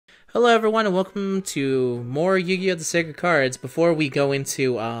Hello everyone and welcome to more Yu-Gi-Oh! The Sacred Cards. Before we go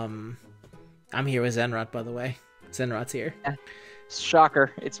into, I'm here with Zenrot, by the way. Zenrot's here. Yeah.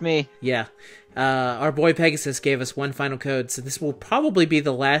 Shocker, it's me. Yeah. Our boy Pegasus gave us one final code, so this will probably be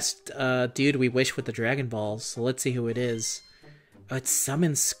the last, dude we wish with the Dragon Balls. So let's see who it is. Oh, it's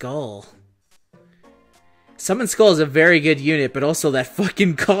Summon Skull. Summon Skull is a very good unit, but also that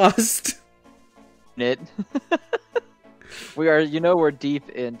fucking cost. It. We are, we're deep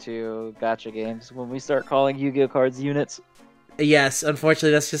into gacha games when we start calling Yu-Gi-Oh cards units. Yes,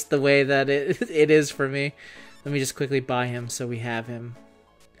 unfortunately, that's just the way that it is for me. Let me just quickly buy him so we have him.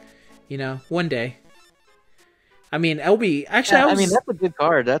 You know, one day. I mean, LB. Actually, yeah, I mean that's a good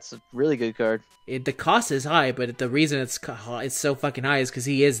card. That's a really good card. The cost is high, but the reason it's so fucking high is because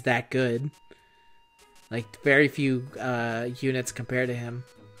he is that good. Like very few units compared to him.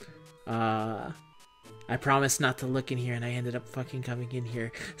 I promised not to look in here, and I ended up fucking coming in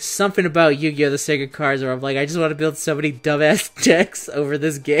here. Something about Yu-Gi-Oh! The Sacred Cards where I'm like, I just want to build so many dumbass decks over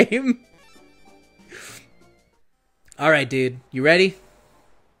this game. Alright, dude. You ready?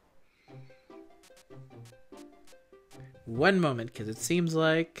 One moment, because it seems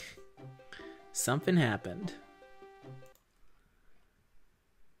like something happened.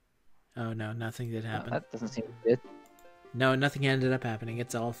 Oh no, nothing did happen. That doesn't seem good. No, nothing ended up happening.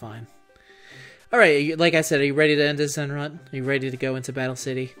 It's all fine. Alright, like I said, are you ready to end this run? Are you ready to go into Battle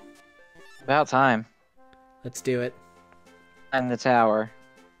City? About time. Let's do it. And the tower.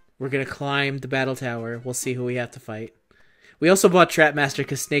 We're gonna climb the battle tower. We'll see who we have to fight. We also bought Trapmaster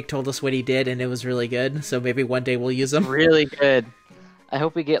because Snake told us what he did, and it was really good. So maybe one day we'll use him. Really good. I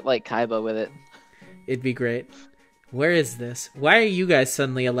hope we get, like, Kaiba with it. It'd be great. Where is this? Why are you guys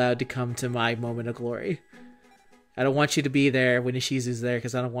suddenly allowed to come to my moment of glory? I don't want you to be there when Ishizu's there,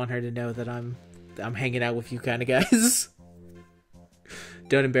 because I don't want her to know that I'm hanging out with you kind of guys.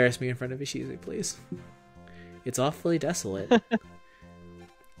 Don't embarrass me in front of Ishizu, please. It's awfully desolate.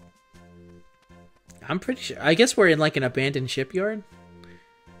 I'm pretty sure. I guess we're in like an abandoned shipyard.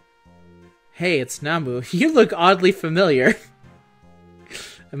 Hey, it's Namu. You look oddly familiar.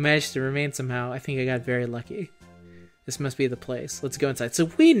 I managed to remain somehow. I think I got very lucky. This must be the place. Let's go inside. So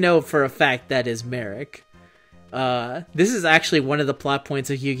we know for a fact that is Marik. This is actually one of the plot points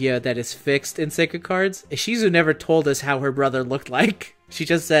of Yu-Gi-Oh! That is fixed in Sacred Cards. Ishizu never told us how her brother looked like. She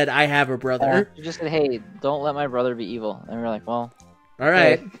just said, I have a brother. She just said, hey, don't let my brother be evil. And we're like, well...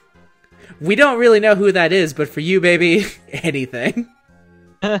 Alright. Okay. We don't really know who that is, but for you, baby, anything.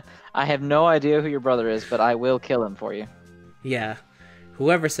 I have no idea who your brother is, but I will kill him for you. Yeah.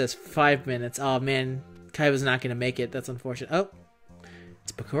 Whoever says 5 minutes. Oh, man. Kaiba's not going to make it. That's unfortunate. Oh.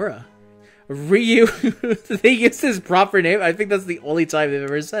 It's Bakura. Ryu. They used his proper name. I think that's the only time they've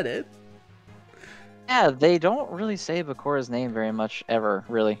ever said it. Yeah, they don't really say Bakura's name very much, ever,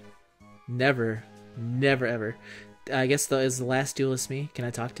 really. Never. Never, ever. I guess is the last duelist me. Can I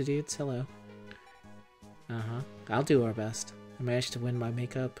talk to dudes? Hello. Uh-huh. I'll do our best. I managed to win my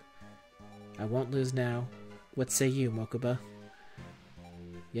makeup. I won't lose now. What say you, Mokuba?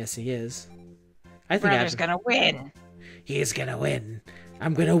 Yes, he is. I think Brother's gonna win. He's gonna win.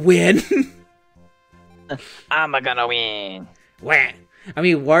 I'm gonna win. I'm gonna win. Wah. I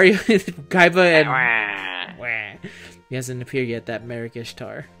mean, Wario, Kaiba, and... Wah. He hasn't appeared yet, that Marik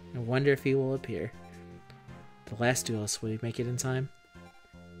Ishtar. I wonder if he will appear. The last duelist, will he make it in time?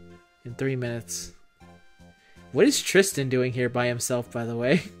 In 3 minutes. What is Tristan doing here by himself, by the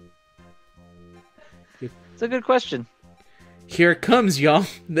way? It's a good question. Here it comes, y'all.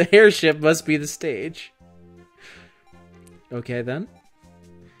 The airship must be the stage. Okay, then.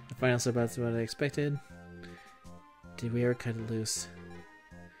 The finals are about what I expected. Did we ever cut it loose?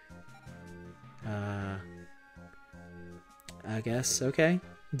 I guess. Okay.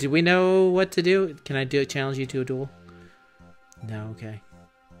 Do we know what to do? Can I challenge you to a duel? No, okay.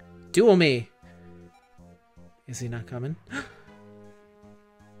 Duel me! Is he not coming?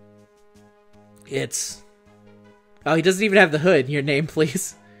 It's... Oh, he doesn't even have the hood. Your name,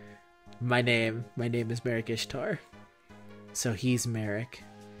 please. My name is Marik Ishtar. So he's Marik.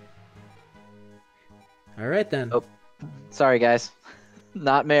 Alright then. Oh, sorry guys.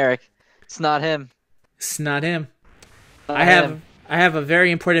 Not Marik. It's not him. It's not him. Not I him. have a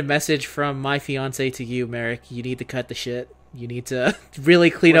very important message from my fiance to you, Marik. You need to cut the shit. You need to really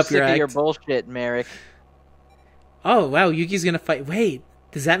clean up your act. Your bullshit, Marik. Oh wow, Yuki's gonna fight. Wait,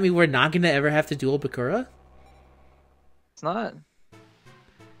 does that mean we're not gonna ever have to duel Bakura? It's not.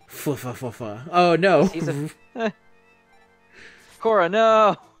 Oh no. He's a... Bakura,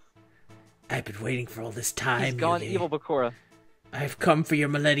 no! I've been waiting for all this time, He's gone Yugi. evil Bakura. I've come for your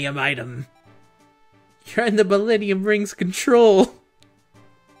Millennium item. You're in the Millennium Ring's control.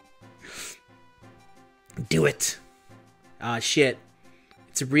 Do it. Ah, shit.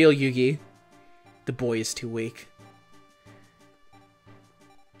 It's a real Yugi. The boy is too weak.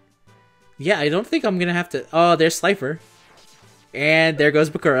 Yeah, I don't think I'm gonna have to... Oh, there's Slifer. And there goes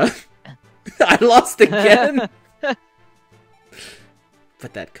Bakura. I lost again!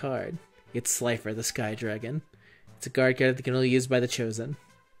 But that card. It's Slifer, the Sky Dragon. It's a card that can only be used by the Chosen.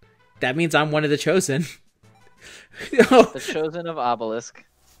 That means I'm one of the Chosen. The Chosen of Obelisk.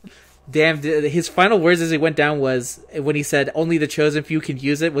 Damn, his final words as he went down was, when he said, only the chosen few can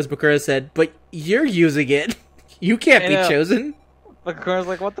use it, was Bakura said, but you're using it. You can't be chosen. Bakura's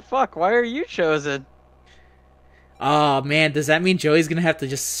like, what the fuck? Why are you chosen? Oh, man, does that mean Joey's gonna have to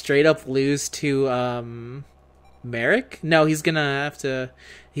just straight up lose to, Marik? No, he's gonna have to...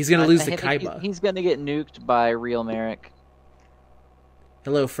 He's gonna lose to Kaiba. He's gonna get nuked by real Marik.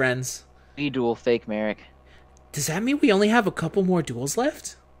 Hello, friends. We duel fake Marik. Does that mean we only have a couple more duels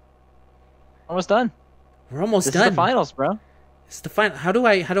left? Almost done. We're almost done. This is the finals, bro. It's the final. How do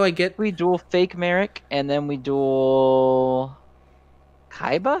I get? We duel fake Marik, and then we duel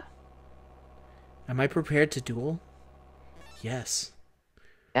Kaiba. Am I prepared to duel? Yes.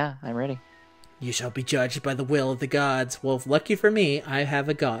 Yeah, I'm ready. You shall be judged by the will of the gods. Well, lucky for me, I have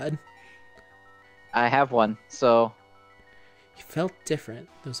a god. I have one, so... You felt different.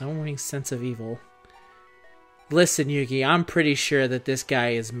 Those overwhelming sense of evil. Listen, Yugi, I'm pretty sure that this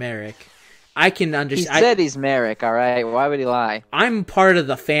guy is Marik. I can understand. He said he's Marik, alright? Why would he lie? I'm part of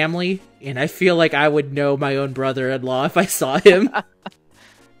the family, and I feel like I would know my own brother-in-law if I saw him.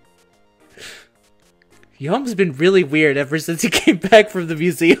 Yalm's been really weird ever since he came back from the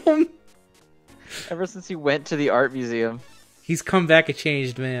museum. Ever since he went to the art museum. He's come back a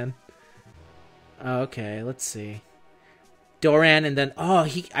changed man. Okay, let's see. Doran, and then... Oh,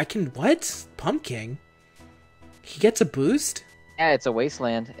 I can... What? Pumpkin? He gets a boost? Yeah, it's a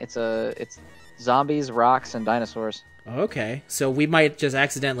wasteland. It's zombies, rocks, and dinosaurs. Okay, so we might just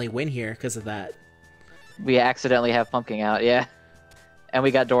accidentally win here because of that. We accidentally have Pumpkin out, yeah. And we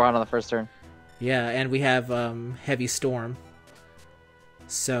got Doran on the first turn. Yeah, and we have Heavy Storm.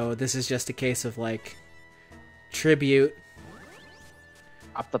 So this is just a case of, like, tribute.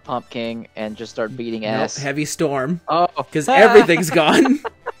 Drop the Pumpkin and just start beating ass. Nope, Heavy Storm. Oh. Because everything's gone.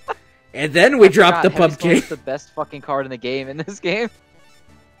 And then we drop the Pumpkin. Heavy Storm's the best fucking card in the game in this game.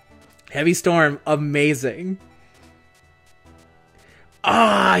 Heavy Storm, amazing.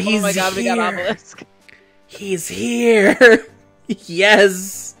 Ah, he's here. Oh my god, we got Obelisk. He's here.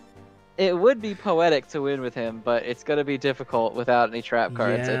 Yes. It would be poetic to win with him, but it's going to be difficult without any trap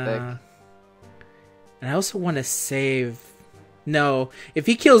cards, I think. And I also want to save... No, if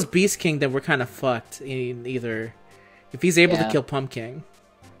he kills Beast King, then we're kind of fucked. Either if he's able to kill Pumpkin.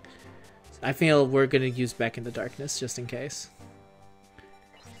 I feel we're going to use Back in the Darkness, just in case.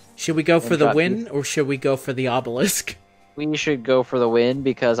 Should we go for the win, or should we go for the Obelisk? We should go for the win,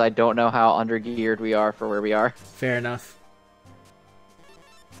 because I don't know how undergeared we are for where we are. Fair enough.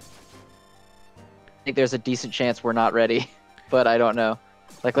 I think there's a decent chance we're not ready, but I don't know.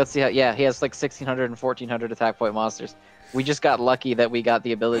 Like, let's see how... Yeah, he has like 1,600 and 1,400 attack point monsters. We just got lucky that we got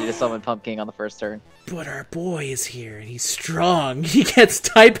the ability to summon Pumpkin on the first turn. But our boy is here, and he's strong. He gets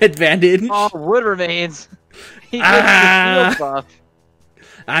type advantage. Oh, wood remains. He gets the shield buff.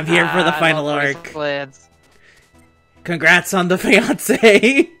 I'm here for the final arc. Congrats on the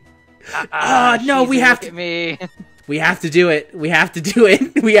fiance. No, we have to... Me. We have to do it. We have to do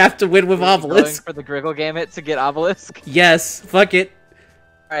it. We have to win with Obelisk. Going for the Griggle Gamut to get Obelisk? Yes, fuck it.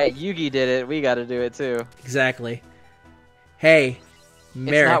 Alright, Yugi did it. We gotta do it too. Exactly. Hey,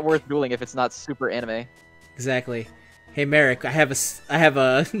 Marik. It's not worth dueling if it's not super anime. Exactly. Hey, Marik, I have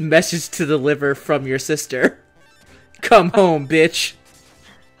a message to deliver from your sister. Come home, bitch.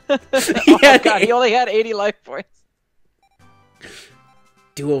 Oh god, he only had 80 life points.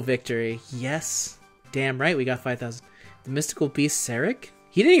 Dual victory. Yes. Damn right, we got 5,000. The mystical beast, Sarik?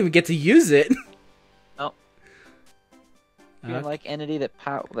 He didn't even get to use it. No. You like entity that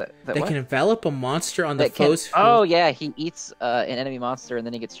can envelop a monster on the foe's field. Oh yeah, he eats an enemy monster and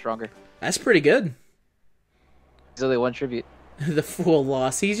then he gets stronger. That's pretty good. There's only one tribute. The fool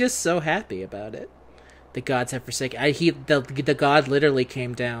lost. He's just so happy about it. The gods have forsaken. The god literally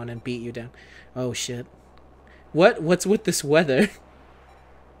came down and beat you down. Oh shit. What's with this weather?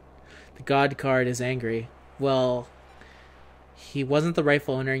 The god card is angry. Well, he wasn't the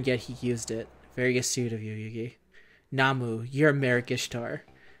rightful owner, and yet he used it. Very astute of you, Yugi. Namu, you're Marik Ishtar.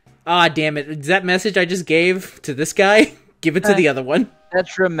 Ah, damn it. Is that message I just gave to this guy? Give it to the other one. That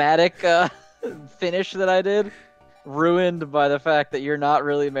dramatic finish that I did, ruined by the fact that you're not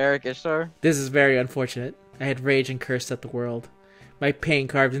really Marik Ishtar. This is very unfortunate. I had rage and cursed at the world. My pain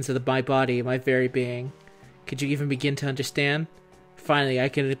carved into my body, my very being. Could you even begin to understand? Finally, I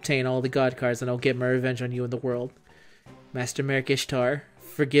can obtain all the god cards and I'll get my revenge on you in the world. Master Marik Ishtar,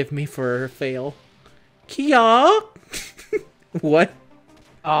 forgive me for her fail. Kia? What?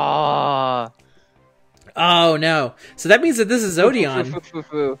 Ah. Oh no. So that means that this is Odeon.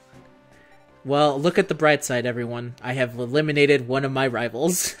 Well, look at the bright side, everyone. I have eliminated one of my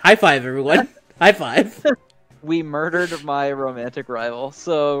rivals. High five, everyone. High five. We murdered my romantic rival,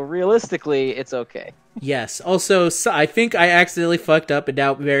 so realistically, it's okay. Yes. Also, so I think I accidentally fucked up and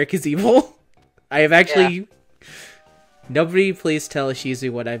now Marik is evil. I have actually... Yeah. Nobody please tell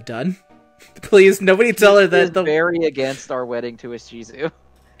Ishizu what I've done. Please, nobody tell her that... He is very against our wedding to Ishizu.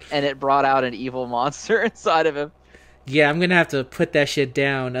 And it brought out an evil monster inside of him. Yeah, I'm gonna have to put that shit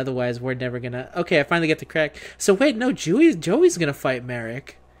down, otherwise we're never gonna... Okay, I finally get to crack. So wait, no, Joey's gonna fight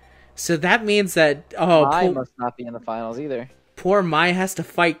Marik. So that means that... Oh, Mai must not be in the finals either. Poor Mai has to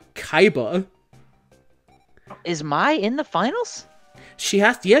fight Kaiba. Is Mai in the finals? She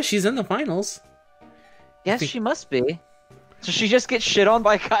has to... Yeah, she's in the finals. Yes, she must be. So she just gets shit on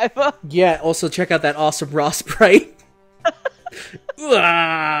by Kaiba? Yeah, also check out that awesome raw sprite.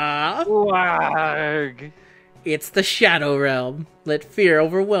 Warg. It's the Shadow Realm. Let fear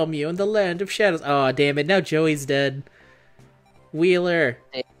overwhelm you in the land of shadows. Oh, damn it. Now Joey's dead. Wheeler.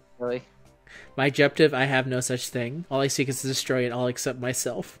 Really? My objective, I have no such thing. All I seek is to destroy it all except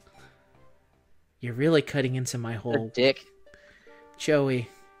myself. You're really cutting into my hole. Dick. Joey.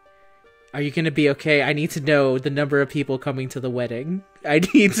 Are you gonna be okay? I need to know the number of people coming to the wedding. I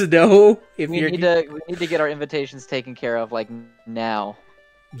need to know if we need to get our invitations taken care of, like, now.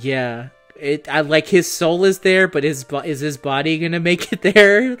 Yeah. I like his soul is there, but is his body gonna make it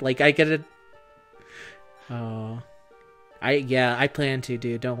there? Like, I gotta... Oh. I plan to,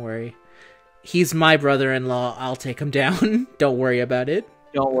 dude. Don't worry. He's my brother-in-law. I'll take him down. Don't worry about it.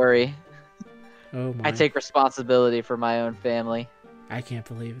 Don't worry. Oh my. I take responsibility for my own family. I can't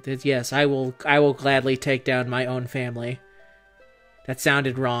believe it. Yes, I will gladly take down my own family. That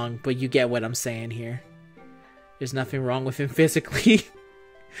sounded wrong, but you get what I'm saying here. There's nothing wrong with him physically,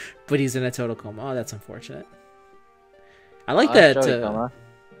 but he's in a total coma. Oh, that's unfortunate. I like that.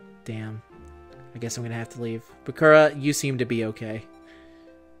 Damn. I guess I'm gonna have to leave. Bakura, you seem to be okay.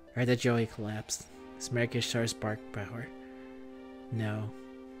 Alright, that Joey collapsed. Is Marik Ishtar's spark power? No.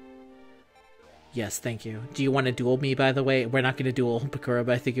 Yes, thank you. Do you want to duel me, by the way? We're not gonna duel Bakura,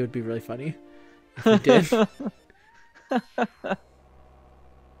 but I think it would be really funny if we did.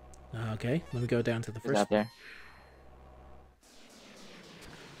 Okay, let me go down to the first. Out there.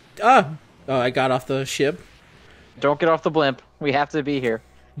 Oh, I got off the ship. Don't get off the blimp. We have to be here.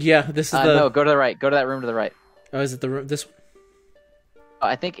 Yeah, this is the... No, go to the right. Go to that room to the right. Oh, is it the room? This one?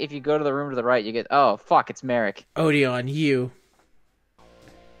 I think if you go to the room to the right, you get... Oh, fuck, it's Marik. Odeon, you.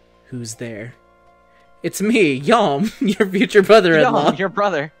 Who's there? It's me, Yalmm, your future brother-in-law. Yalmm, your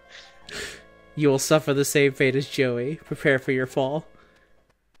brother. You will suffer the same fate as Joey. Prepare for your fall.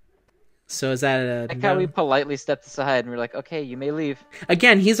 So is that a... Like how we politely stepped aside and we're like, okay, you may leave.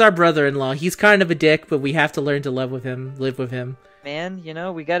 Again, he's our brother-in-law. He's kind of a dick, but we have to learn to live with him. Man, you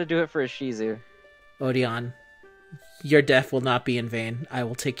know, we gotta do it for Ishizu. Odeon, your death will not be in vain. I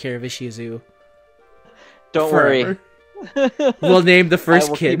will take care of Ishizu. Don't worry. We'll name the first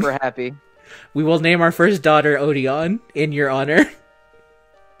I will kid. Keep her happy. We will name our first daughter Odeon in your honor.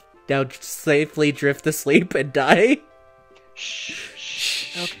 Now safely drift to sleep and die.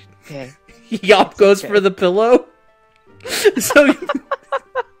 Shh. Okay. Yop goes for the pillow. So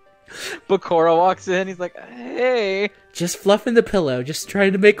Bakura walks in. He's like, "Hey." Just fluffing the pillow. Just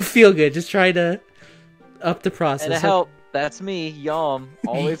trying to make her feel good. Just trying to up the process. And to help. That's me, Yalmm.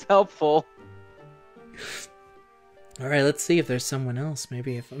 Always helpful. All right, let's see if there's someone else.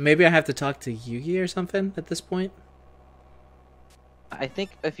 Maybe I have to talk to Yugi or something at this point. I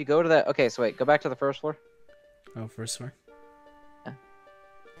think if you go to that... Okay, so wait. Go back to the first floor. Oh, first floor. Yeah.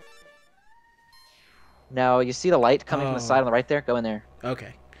 Now, you see the light coming from the side on the right there? Go in there.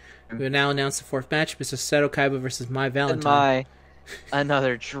 Okay. We will now announce the fourth match. Mr. Seto Kaiba versus Mai Valentine.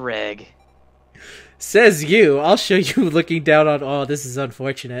 Another dreg. Says you. I'll show you looking down on... Oh, this is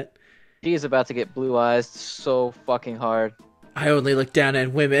unfortunate. She is about to get blue-eyes so fucking hard. I only look down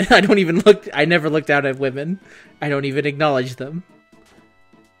at women. I never look down at women. I don't even acknowledge them.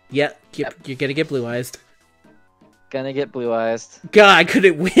 Yeah, yep. You're gonna get blue-eyes. Gonna get blue-eyes. God, I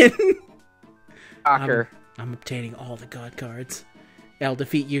couldn't win. Shocker. I'm obtaining all the god cards. I'll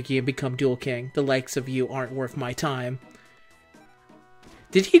defeat Yugi and become Dual King. The likes of you aren't worth my time.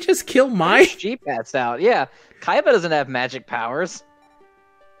 Did he just kill Mai? She passed out. Yeah, Kaiba doesn't have magic powers.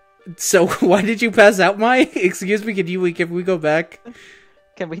 So why did you pass out, Mai? Excuse me, can we go back?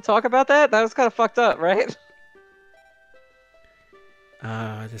 Can we talk about that? That was kind of fucked up, right?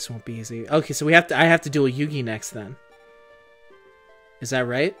 This won't be easy. Okay, so I have to duel Yugi next then. Is that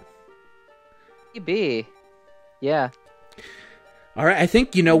right? Maybe. Yeah. All right, I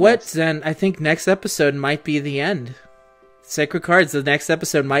think, you know what, then I think next episode might be the end. Sacred Cards, the next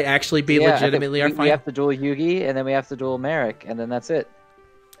episode might actually be legitimately our final. We have to duel Yugi, and then we have to duel Marik, and then that's it.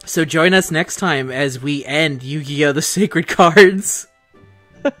 So join us next time as we end Yu-Gi-Oh! The Sacred Cards.